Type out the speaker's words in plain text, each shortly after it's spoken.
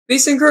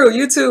Peace and crew,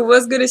 YouTube,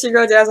 what's good? It's your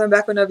girl Jasmine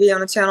back with another video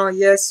on the channel.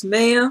 Yes,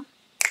 ma'am.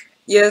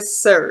 Yes,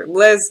 sir.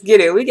 Let's get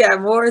it. We got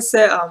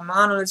Morissette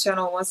Amon on the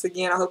channel once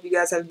again. I hope you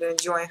guys have been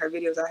enjoying her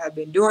videos I have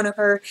been doing of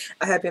her.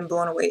 I have been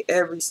blown away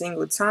every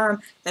single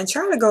time and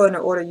trying to go in the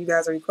order you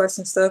guys are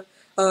requesting stuff.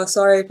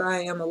 Sorry if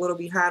I am a little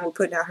behind with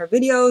putting out her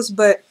videos,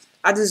 but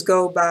I just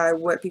go by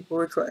what people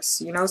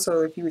request, you know? So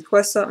if you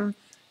request something,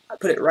 I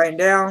put it right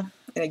down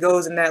and it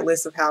goes in that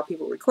list of how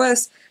people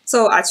request.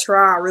 So I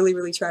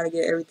really try to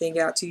get everything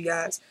out to you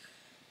guys.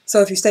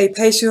 So if you stay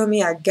patient with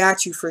me, I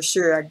got you for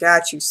sure. I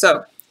got you.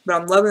 So, but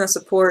I'm loving the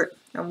support.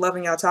 I'm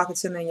loving y'all talking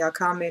to me and y'all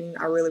commenting.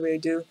 I really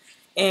do.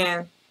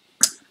 And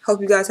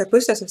hope you guys have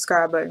pushed that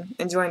subscribe button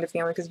and joined the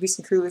family, because Beast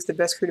and Crew is the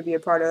best crew to be a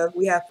part of.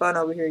 We have fun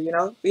over here, you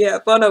know? We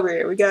have fun over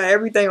here. We got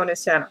everything on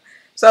this channel.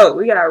 So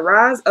we got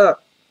Rise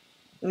Up.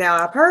 Now,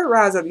 I've heard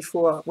Rise Up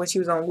before when she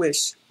was on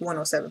Wish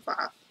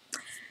 1075.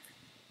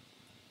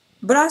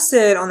 But I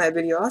said on that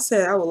video, I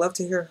said I would love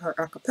to hear her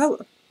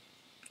acapella.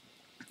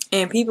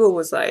 And people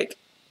was like,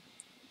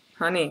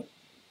 honey,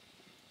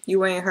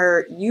 you ain't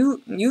heard,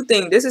 you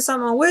think this is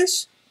something on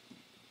Wish?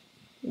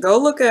 Go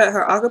look at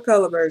her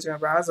acapella version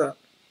of Rise Up.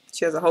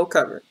 She has a whole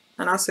cover.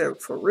 And I said,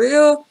 for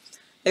real?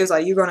 It was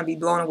like, you're going to be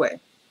blown away.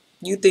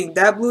 You think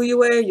that blew you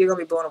away? You're going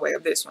to be blown away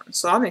of this one.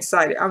 So I'm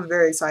excited. I'm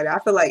very excited. I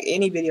feel like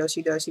any video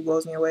she does, she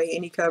blows me away.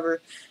 Any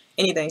cover,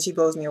 anything, she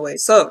blows me away.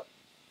 So,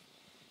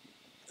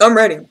 I'm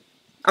ready.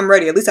 I'm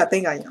ready. At least I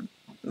think I am.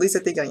 At least I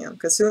think I am.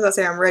 Because as soon as I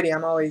say I'm ready,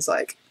 I'm always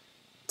like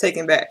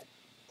taken back.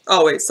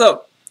 Always.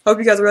 So, hope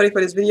you guys are ready for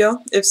this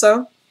video. If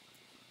so,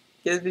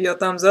 give this video a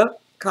thumbs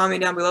up.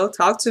 Comment down below.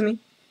 Talk to me.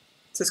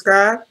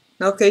 Subscribe.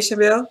 Notification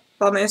bell.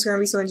 Follow my Instagram,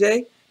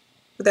 BeastandJ.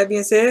 With that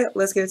being said,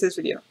 let's get into this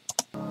video.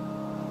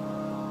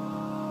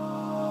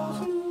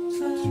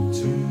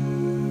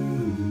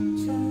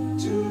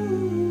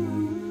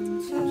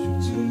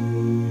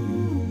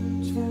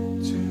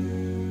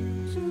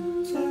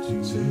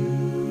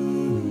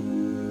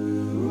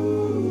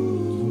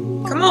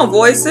 Come on,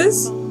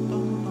 voices.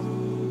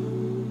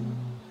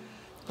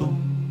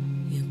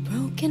 You're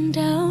broken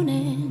down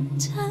and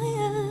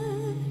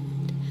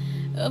tired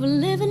of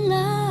living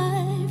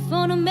life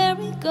on a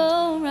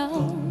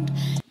merry-go-round.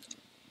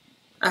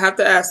 I have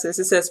to ask this.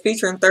 It says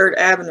featuring 3rd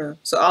Avenue.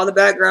 So all the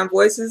background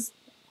voices,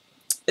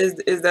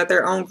 is that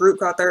their own group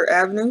called 3rd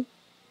Avenue?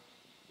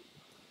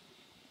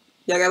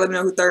 Y'all gotta let me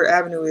know who 3rd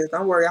Avenue is.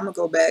 Don't worry, I'm gonna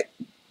go back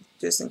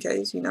just in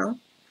case, you know?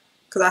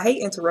 Because I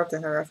hate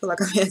interrupting her. I feel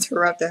like I'm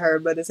interrupting her,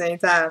 but at the same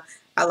time,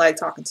 I like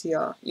talking to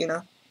y'all, you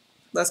know?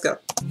 Let's go.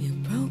 You're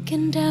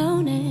broken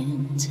down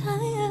and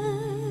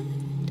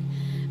tired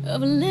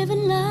of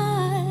living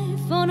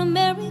life on a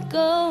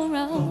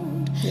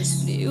merry-go-round.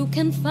 Yes. You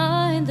can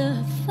find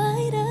the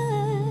fighter,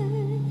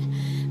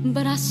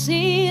 but I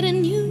see it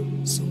in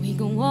you, so we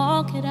can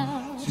walk it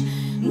out.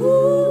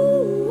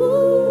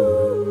 Move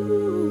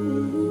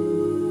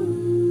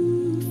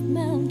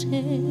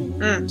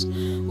mountains.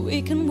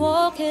 We can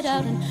walk it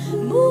out and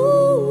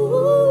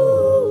move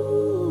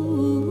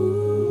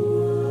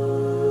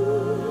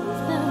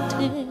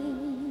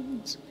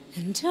mountains.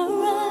 And I'll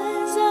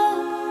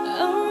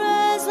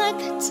rise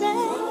like a day,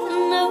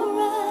 and I'll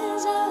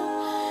rise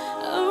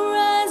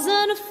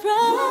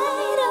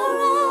unafraid, I'll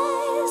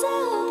rise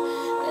up,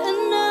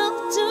 and I'll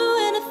do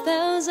it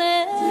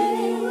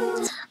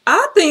 1,000. I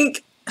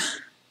think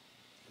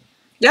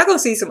y'all gonna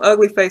see some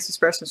ugly face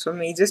expressions from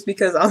me just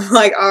because I'm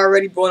like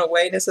already blown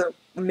away, and it's a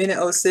minute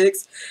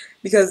 06.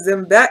 Because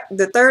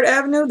the 3rd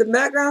Avenue, the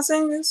background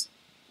singers,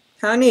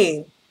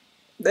 honey,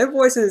 their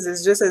voices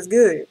is just as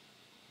good.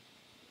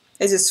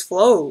 It just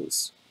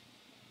flows.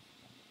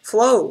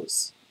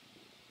 Flows.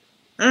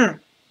 To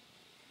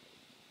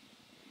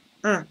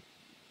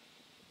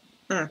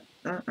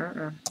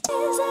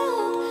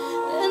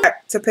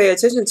pay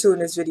attention to in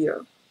this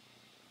video.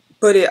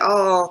 But it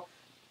all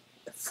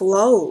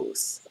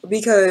flows.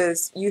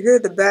 Because you hear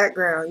the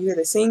background, you hear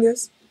the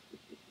singers,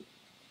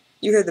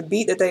 you hear the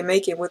beat that they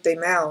making with their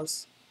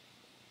mouths.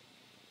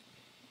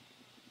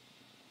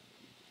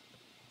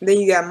 Then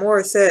you got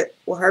Morissette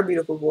with her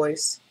beautiful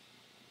voice.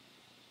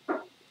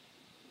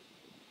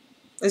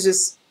 It's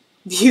just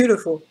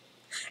beautiful.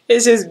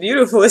 It's just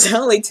beautiful. It's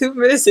only 2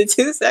 minutes and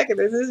 2 seconds.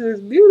 It's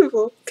just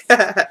beautiful.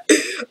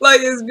 Like,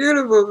 it's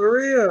beautiful for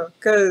real.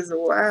 Cause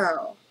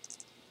wow.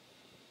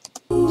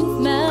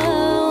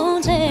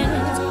 Mountains,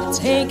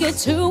 take it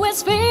to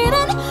its feet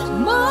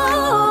and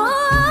more.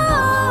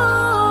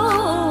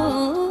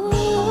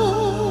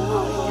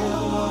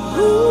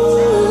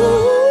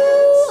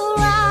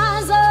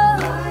 Rise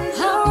up,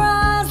 I'll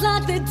rise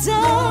like the day,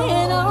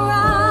 and I'll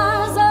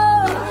rise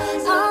up,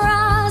 I'll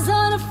rise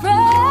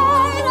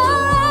unafraid,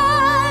 I'll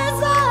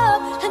rise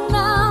up, and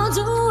I'll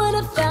do it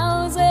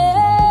 1,000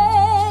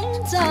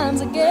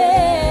 times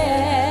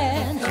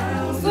again.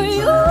 For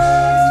you,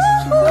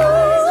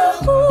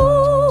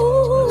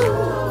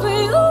 for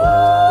you.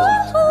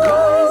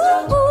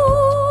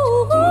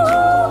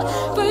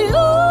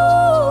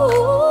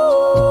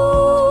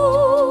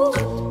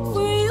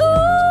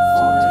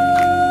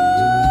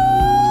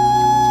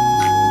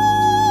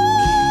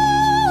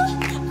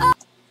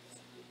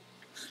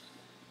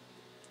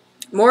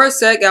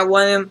 Morissette got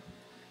one of them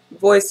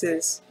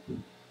voices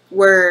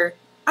where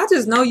I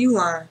just know you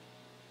lying.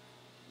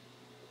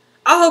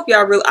 I hope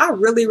y'all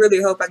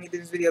really hope I can get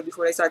this video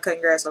before they start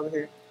cutting grass over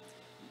here.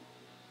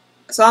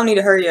 So I need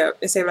to hurry up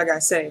and say what I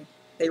gotta say.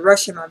 They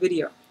rushing my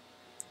video.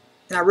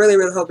 And I really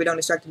hope it don't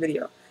distract the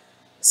video.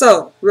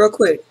 So, real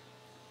quick,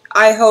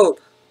 I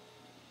hope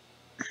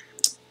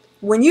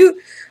when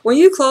you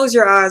close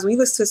your eyes, when you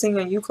listen to a singer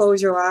and you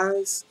close your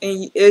eyes,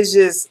 and it's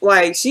just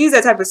like, she's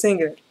that type of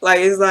singer. Like,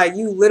 it's like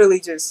you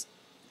literally just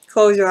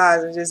close your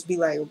eyes and just be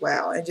like,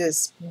 wow, and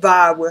just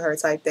vibe with her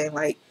type thing.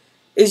 Like,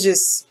 it's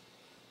just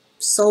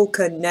so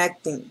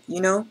connecting,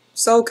 you know?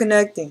 So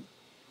connecting.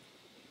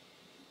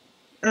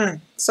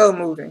 So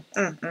moving.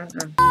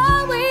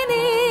 All we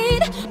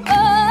need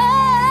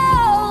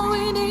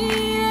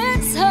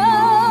is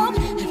hope.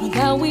 And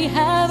without we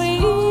have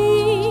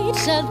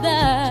each other.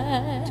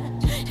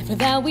 And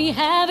without we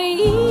have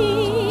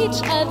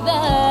each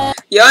other.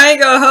 Yo, I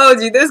ain't gonna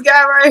hold you. This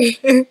guy right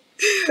here.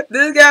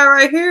 This guy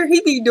right here,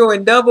 he be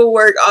doing double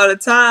work all the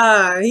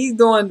time. He's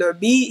doing the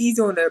beat. He's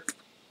doing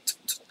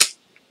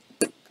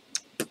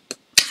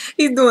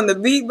the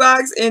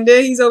beatbox, and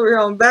then he's over here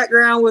on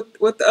background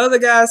with the other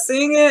guys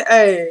singing.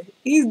 Hey,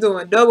 he's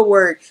doing double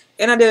work.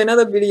 And I did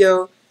another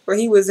video where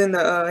he was in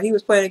the he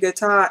was playing a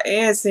guitar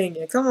and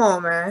singing. Come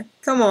on, man.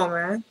 Come on,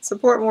 man.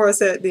 Support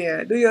Morissette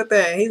then. Do your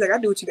thing. He's like, I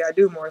do what you gotta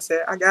do,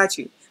 Morissette. I got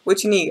you.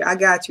 What you need, I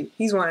got you.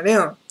 He's one of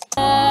them.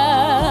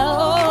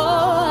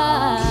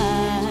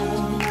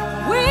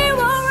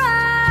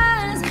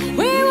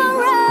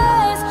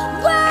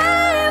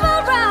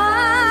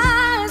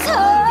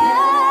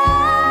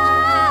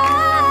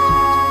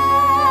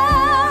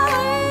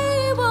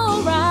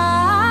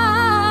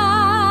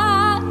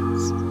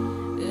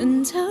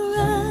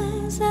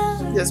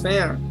 Yes,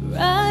 ma'am.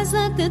 Rise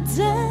like the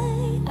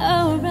day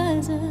I'll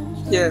rise up.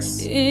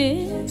 Yes.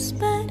 In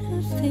spite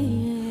of the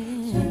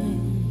ache.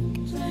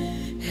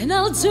 And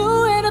I'll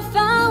do it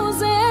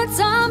 1,000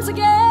 times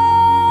again.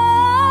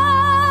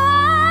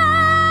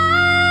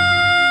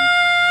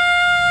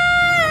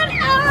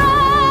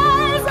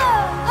 I'll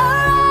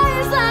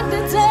rise like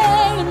the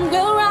day, and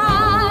we'll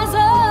rise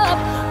up.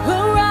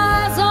 We'll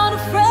rise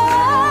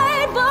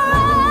unafraid,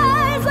 but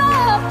rise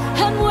up,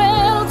 and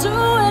we'll do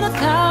it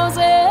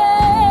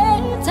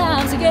 1,000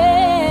 times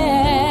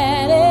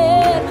again.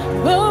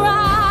 We'll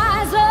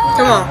rise up.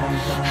 Come on.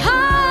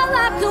 High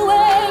like the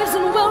waves,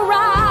 and we'll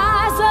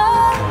rise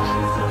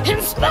up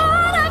in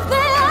spite of the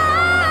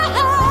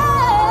hate.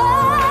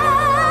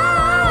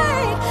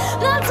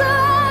 Let's do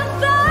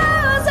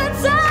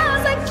 1,000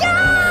 times again.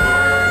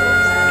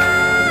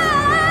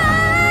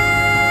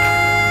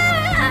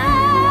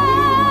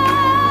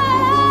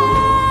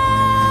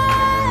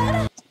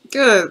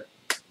 Good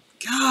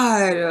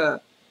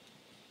God.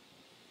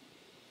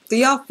 Do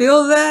y'all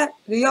feel that?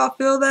 Do y'all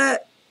feel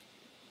that?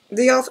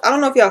 Do y'all? I don't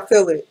know if y'all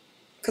feel it,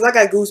 cause I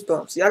got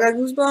goosebumps. Y'all got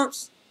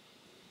goosebumps?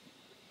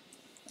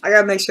 I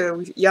gotta make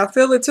sure y'all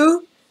feel it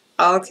too.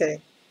 Oh,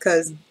 okay,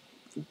 cause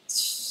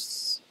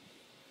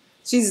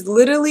she's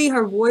literally,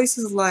 her voice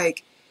is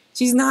like,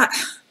 she's not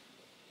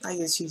like,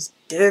 she's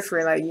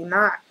different. Like,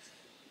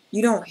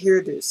 you don't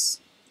hear this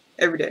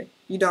every day.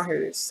 You don't hear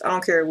this. I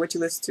don't care what you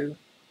listen to.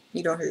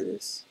 You don't hear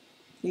this.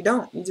 You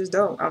don't. You just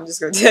don't. I'm just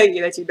gonna tell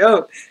you that you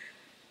don't.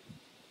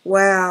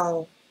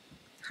 Wow.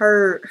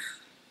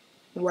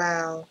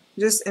 Wow.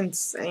 Just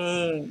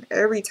insane.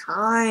 Every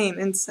time.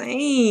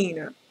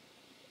 Insane.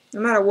 No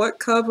matter what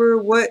cover,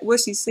 what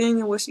she's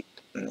singing,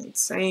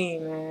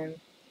 insane, man.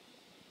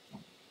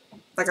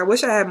 Like, I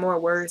wish I had more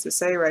words to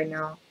say right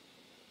now.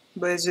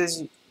 But it's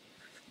just,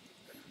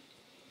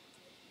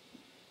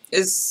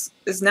 it's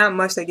not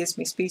much that gets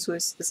me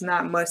speechless. It's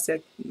not much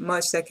that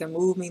can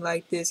move me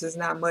like this. It's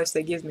not much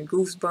that gives me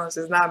goosebumps.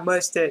 It's not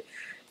much that,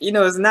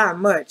 it's not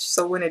much.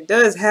 So when it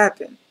does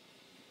happen,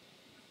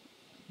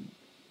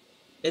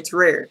 it's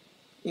rare,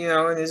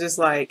 and it's just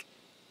like,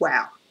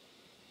 wow.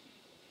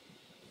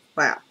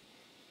 Wow.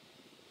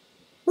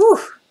 Whew.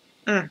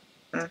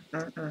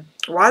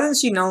 Why isn't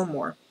she known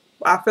more?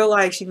 I feel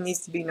like she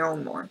needs to be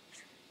known more.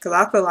 Because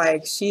I feel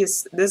like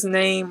this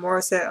name,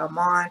 Morissette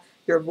Amon,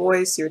 your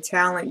voice, your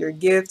talent, your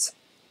gift,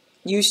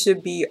 you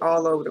should be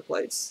all over the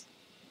place.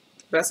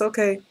 But that's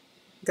okay.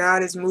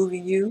 God is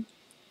moving you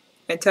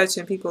and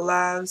touching people's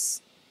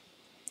lives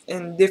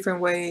in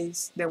different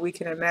ways that we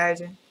can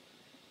imagine,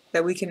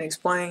 that we can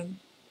explain.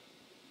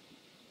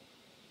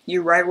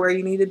 You're right where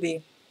you need to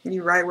be.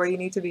 You're right where you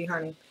need to be,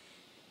 honey.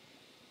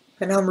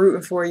 And I'm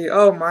rooting for you.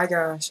 Oh my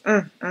gosh. We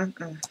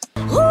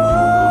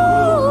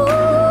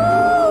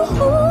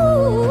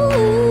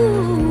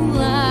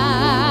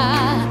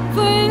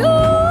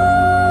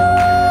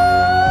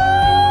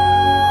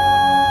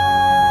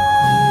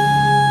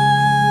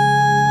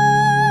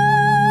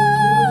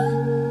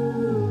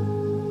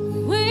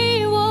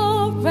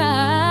will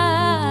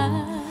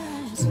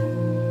rise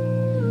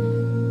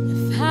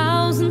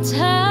 1,000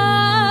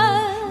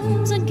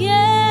 times again.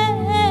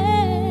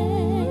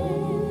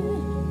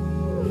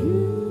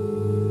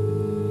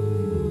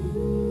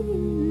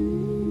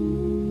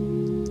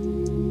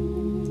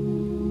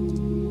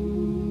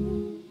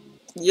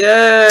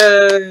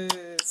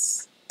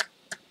 Yes.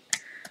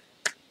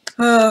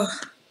 Oh.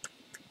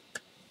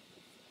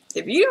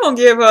 If you don't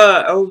give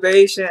her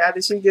ovation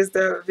after she gets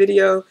the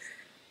video,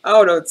 I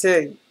don't know what to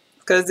tell you.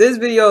 Because this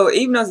video,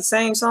 even though it's the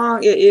same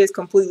song, it is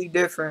completely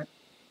different.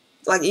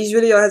 Like, each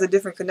video has a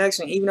different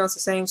connection, even though it's the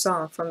same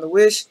song. From The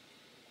Wish,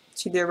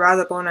 she did Rise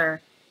Up On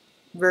Her.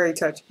 Very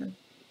touching.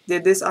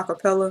 Did this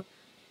acapella.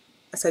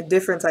 That's a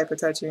different type of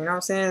touching. You know what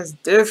I'm saying? It's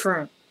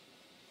different.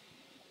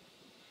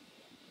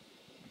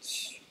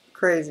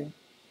 Crazy.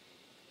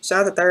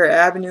 Shout out to Third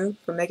Avenue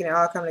for making it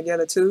all come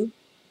together, too.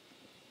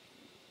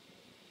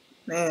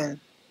 Man.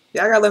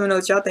 Y'all gotta let me know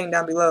what y'all think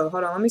down below.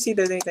 Hold on, let me see if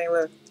there's anything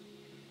left.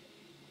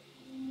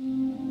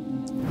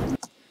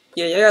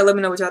 Yeah, y'all gotta let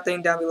me know what y'all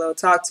think down below.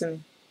 Talk to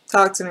me.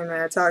 Talk to me,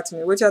 man. Talk to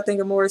me. What y'all think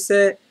of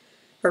Morissette?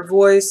 Her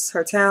voice,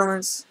 her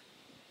talents,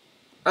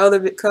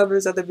 other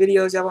covers, other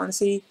videos y'all want to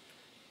see?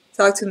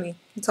 Talk to me.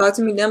 Talk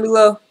to me down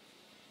below.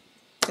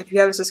 If you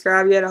haven't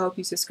subscribed yet, I hope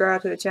you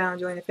subscribe to the channel,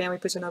 join the family,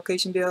 push the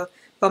notification bell.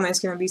 Follow my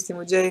Instagram,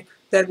 BeastMJ.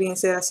 That being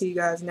said, I'll see you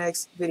guys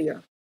next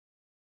video.